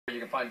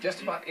find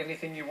just about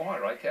anything you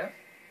want, right, Kev?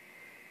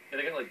 Yeah,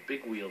 they got like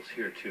Big Wheels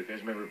here too. You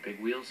guys remember Big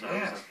Wheels? Yeah. I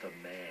was like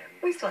the man.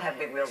 We still have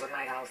Big Wheels in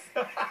my house.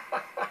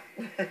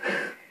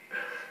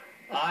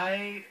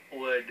 I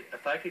would,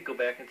 if I could go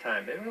back in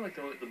time, maybe like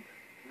the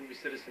movie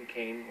Citizen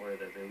Kane, where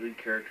the lead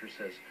character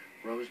says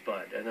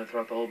Rosebud, and then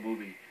throughout the whole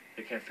movie,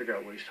 they can't figure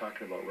out what he's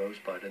talking about,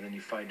 Rosebud, and then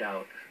you find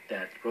out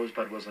that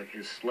Rosebud was like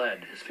his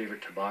sled, his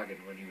favorite toboggan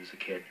when he was a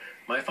kid.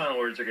 My final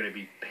words are going to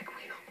be Big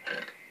Wheel,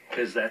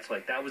 because that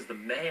was the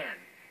man.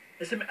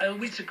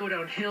 We used to go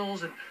down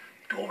hills and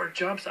go over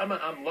jumps.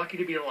 I'm lucky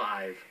to be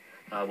alive.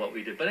 What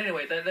we did, but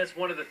anyway, that's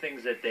one of the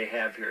things that they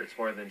have here. It's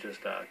more than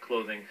just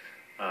clothing.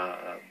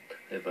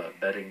 They have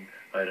bedding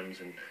items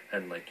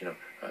and like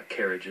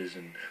carriages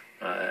and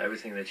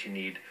everything that you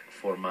need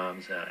for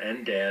moms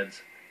and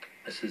dads.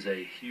 This is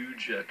a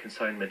huge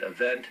consignment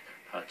event.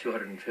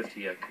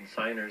 250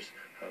 consigners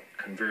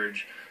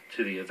converge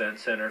to the event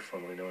center,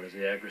 formerly known as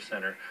the Agri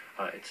Center.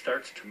 It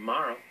starts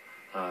tomorrow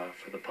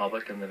for the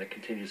public, and then it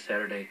continues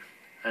Saturday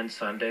and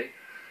Sunday.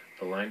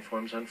 The line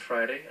forms on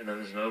Friday, and then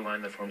there's another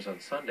line that forms on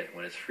Sunday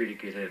when it's free to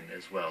get in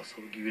as well. So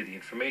we'll give you the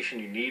information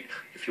you need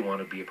if you want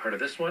to be a part of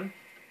this one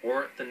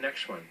or the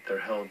next one. They're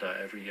held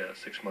every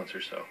 6 months or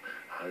so.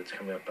 It's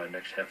coming up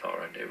next half hour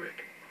on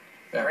Daybreak.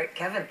 All right,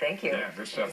 Kevin, thank you. Yeah, good stuff.